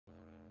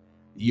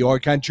Your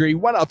country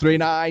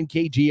 1039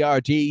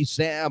 KGRT.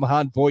 Sam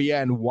Hunt for you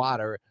and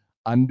water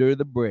under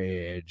the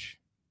bridge.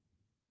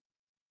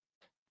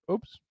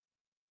 Oops.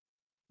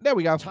 There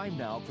we go. Time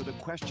now for the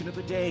question of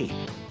the day.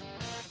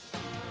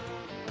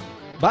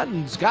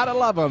 Buttons, gotta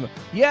love them.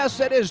 Yes,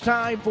 it is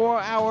time for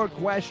our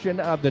question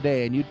of the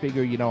day. And you'd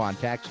figure, on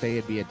tax day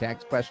it'd be a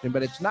tax question,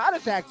 but it's not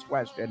a tax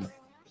question.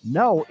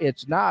 No,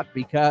 it's not,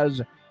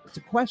 because it's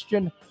a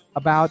question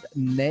about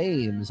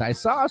names. I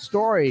saw a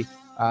story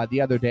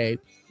the other day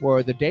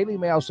where the Daily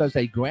Mail says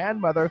a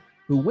grandmother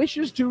who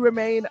wishes to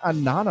remain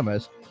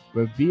anonymous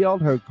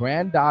revealed her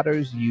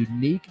granddaughter's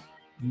unique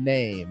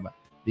name.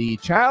 The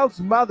child's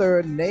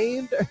mother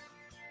named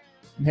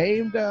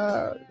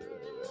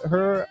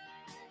her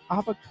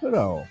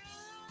avocado.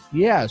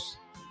 Yes,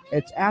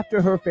 it's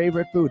after her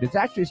favorite food. It's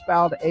actually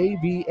spelled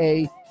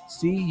Avacuddo,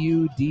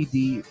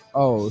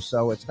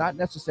 so it's not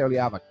necessarily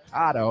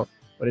avocado,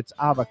 but it's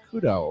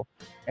avocado.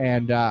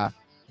 And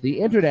the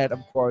internet, of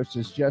course,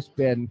 has just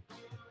been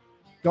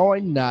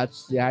going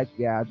nuts. Yeah,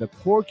 the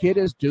poor kid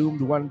is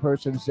doomed, one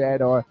person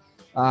said, or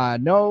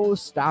no,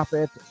 stop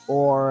it,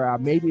 or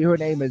maybe her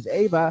name is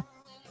Ava,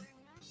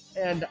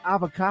 and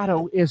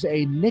avocado is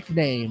a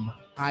nickname,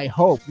 I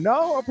hope.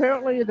 No,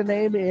 apparently the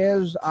name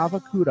is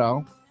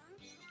Avocado.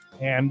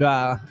 And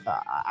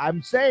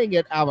I'm saying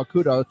it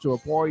avocado to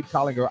avoid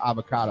calling her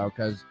avocado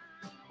because,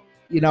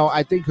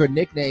 I think her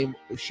nickname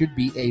should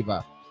be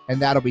Ava.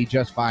 And that'll be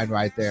just fine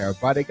right there.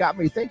 But it got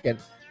me thinking,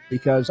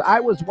 because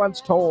I was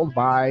once told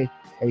by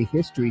a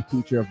history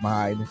teacher of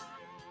mine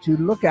to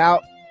look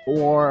out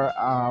for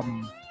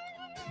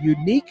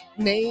unique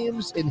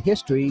names in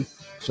history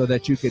so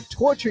that you could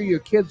torture your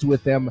kids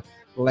with them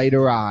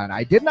later on.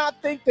 I did not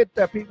think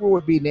that people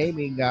would be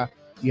naming,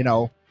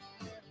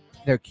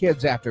 their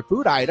kids after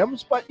food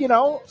items, but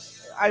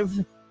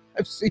I've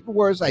seen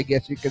worse, I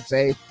guess you could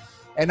say.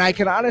 And I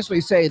can honestly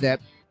say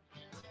that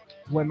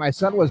when my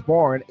son was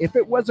born, if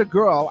it was a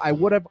girl, I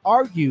would have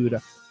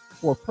argued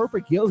for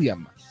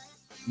Perpigillium.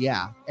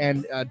 Yeah,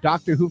 and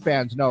Doctor Who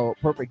fans know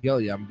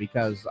Perpigillium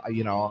because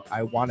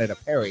I wanted a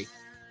Perry,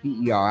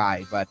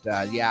 P-E-R-I. But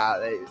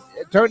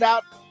it turned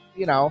out,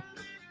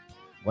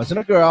 wasn't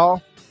a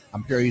girl.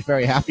 I'm sure he's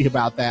very happy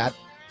about that.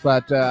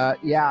 But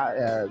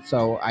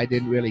so I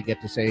didn't really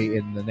get to say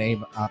in the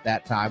name at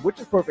that time, which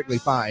is perfectly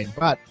fine.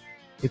 But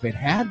if it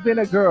had been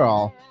a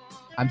girl,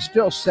 I'm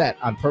still set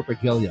on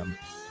Perpigillium.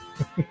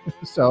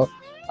 So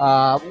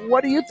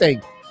what do you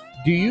think?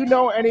 Do you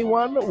know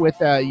anyone with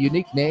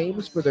unique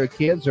names for their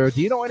kids, or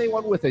do you know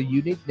anyone with a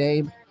unique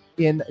name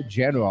in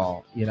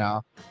general?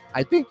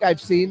 I think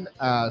I've seen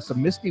some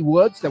Misty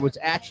Woods that was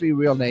actually a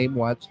real name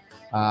once,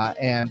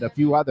 and a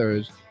few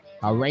others.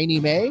 Rainy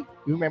May,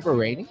 you remember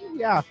Rainy?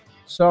 Yeah.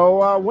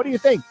 So what do you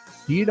think?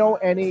 Do you know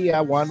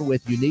anyone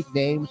with unique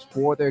names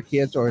for their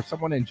kids, or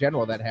someone in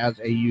general that has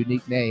a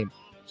unique name?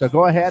 So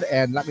go ahead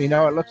and let me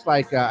know. It looks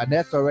like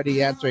Annette's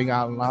already answering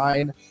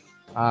online.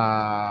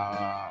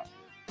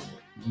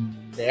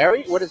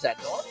 Neri? What is that?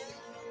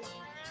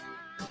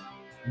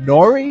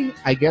 Nori?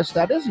 I guess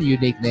that is a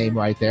unique name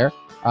right there.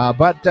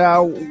 But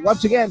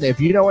once again,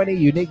 if you know any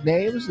unique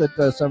names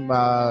that some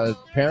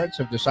parents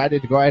have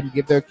decided to go ahead and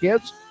give their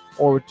kids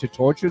or to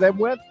torture them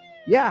with,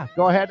 yeah,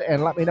 go ahead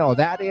and let me know.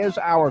 That is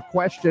our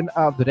question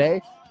of the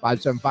day.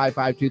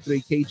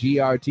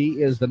 575-523-KGRT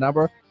is the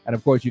number. And,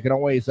 of course, you can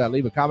always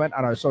leave a comment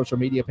on our social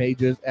media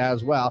pages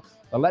as well.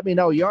 But let me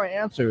know your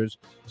answers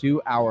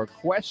to our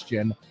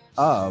question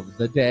of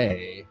the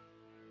day.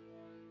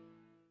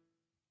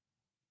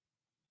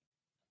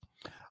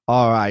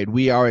 All right.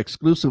 We are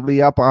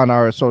exclusively up on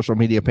our social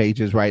media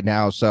pages right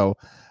now. So,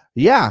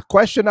 yeah,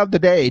 question of the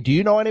day. Do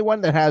you know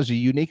anyone that has a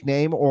unique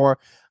name or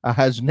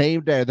has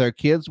named their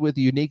kids with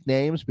unique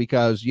names?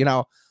 Because,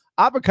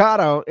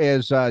 avocado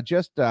is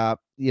just, it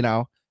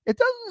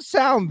doesn't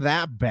sound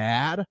that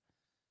bad.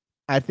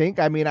 I think.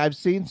 I mean, I've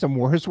seen some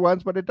worse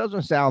ones, but it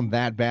doesn't sound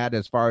that bad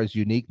as far as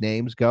unique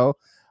names go.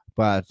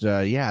 But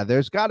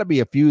there's got to be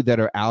a few that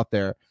are out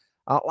there.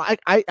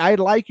 I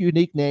like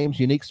unique names,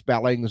 unique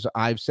spellings.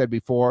 I've said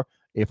before,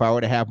 if I were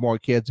to have more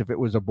kids, if it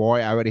was a boy,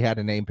 I already had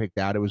a name picked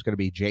out. It was going to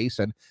be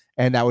Jason,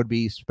 and that would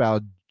be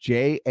spelled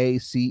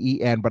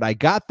Jacen. But I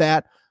got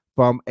that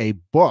from a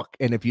book.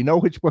 And if you know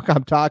which book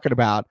I'm talking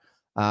about,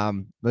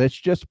 let's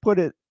just put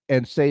it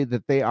and say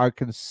that they are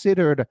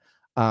considered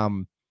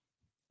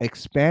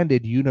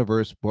expanded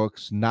universe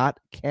books, not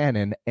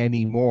canon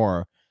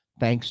anymore.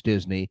 Thanks,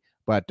 Disney.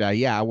 But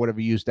I would have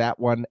used that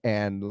one.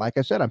 And like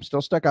I said, I'm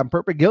still stuck on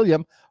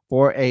Perpigillium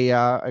for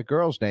a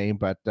girl's name.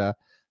 But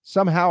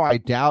somehow I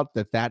doubt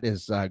that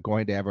is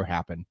going to ever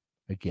happen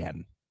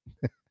again.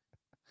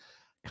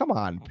 Come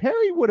on.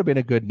 Perry would have been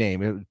a good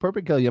name. It was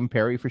Perpigillium,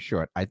 Perry for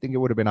short. I think it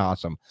would have been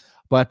awesome.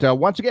 But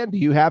once again, do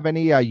you have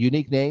any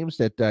unique names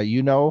that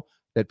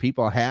that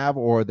people have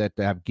or that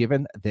have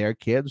given their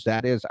kids?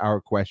 That is our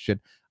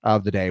question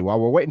of the day. While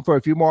we're waiting for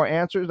a few more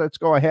answers, let's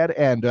go ahead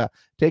and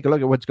take a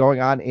look at what's going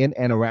on in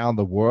and around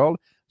the world.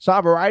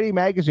 Saw Variety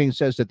magazine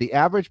says that the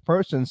average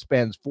person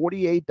spends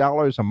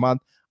 $48 a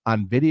month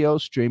on video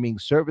streaming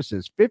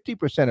services.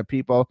 50% of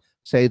people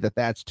say that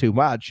that's too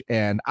much.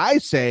 And I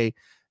say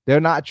they're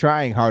not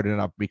trying hard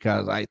enough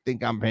because I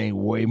think I'm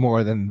paying way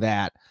more than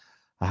that.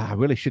 I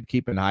really should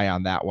keep an eye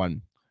on that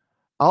one.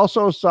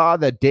 Also saw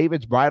that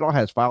David's Bridal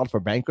has filed for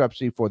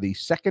bankruptcy for the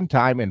second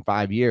time in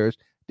 5 years.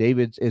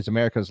 David's is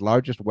America's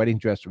largest wedding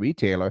dress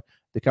retailer.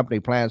 The company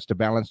plans to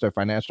balance their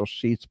financial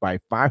sheets by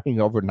firing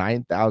over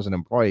 9,000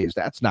 employees.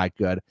 That's not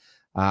good.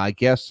 I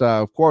guess,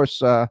 of course,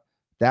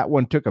 that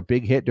one took a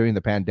big hit during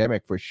the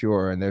pandemic for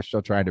sure, and they're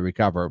still trying to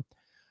recover.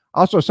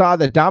 Also saw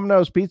that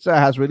Domino's Pizza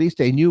has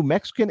released a new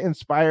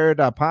Mexican-inspired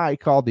pie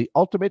called the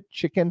Ultimate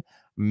Chicken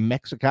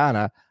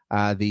Mexicana.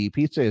 The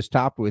pizza is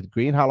topped with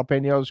green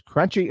jalapenos,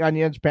 crunchy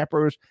onions,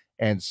 peppers,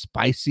 and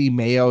spicy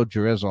mayo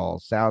drizzle.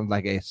 Sounds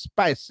like a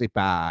spicy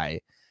pie.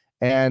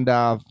 And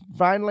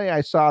finally,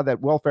 I saw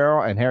that Will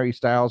Ferrell and Harry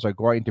Styles are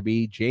going to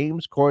be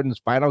James Corden's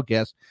final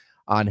guest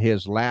on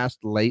his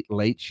last Late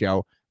Late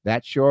Show.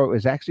 That show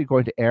is actually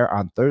going to air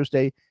on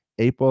Thursday,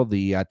 April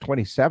the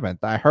 27th.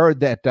 I heard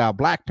that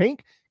Blackpink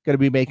going to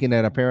be making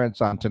an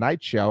appearance on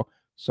tonight's show,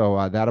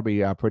 so that'll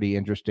be pretty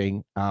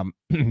interesting.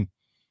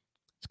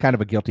 It's kind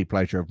of a guilty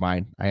pleasure of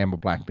mine. I am a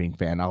Blackpink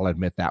fan. I'll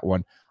admit that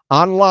one.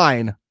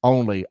 Online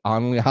only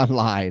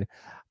online.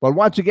 But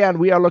once again,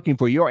 we are looking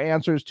for your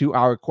answers to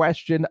our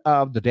question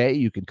of the day.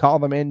 You can call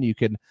them in. You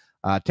can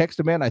text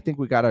them in. I think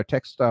we got our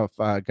text stuff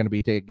going to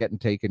be getting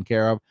taken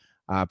care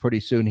of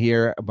pretty soon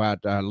here. But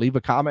leave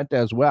a comment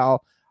as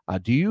well.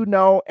 Do you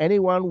know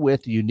anyone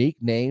with unique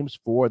names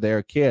for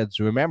their kids?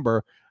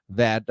 Remember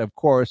that, of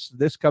course,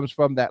 this comes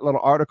from that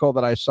little article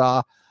that I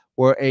saw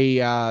where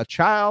a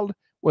child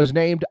was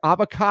named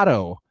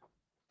Avocado.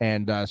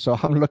 And so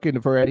I'm looking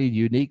for any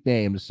unique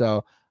names.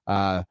 So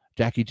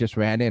Jackie just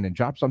ran in and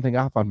dropped something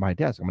off on my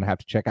desk. I'm going to have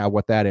to check out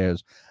what that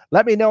is.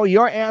 Let me know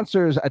your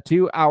answers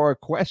to our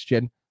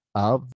question of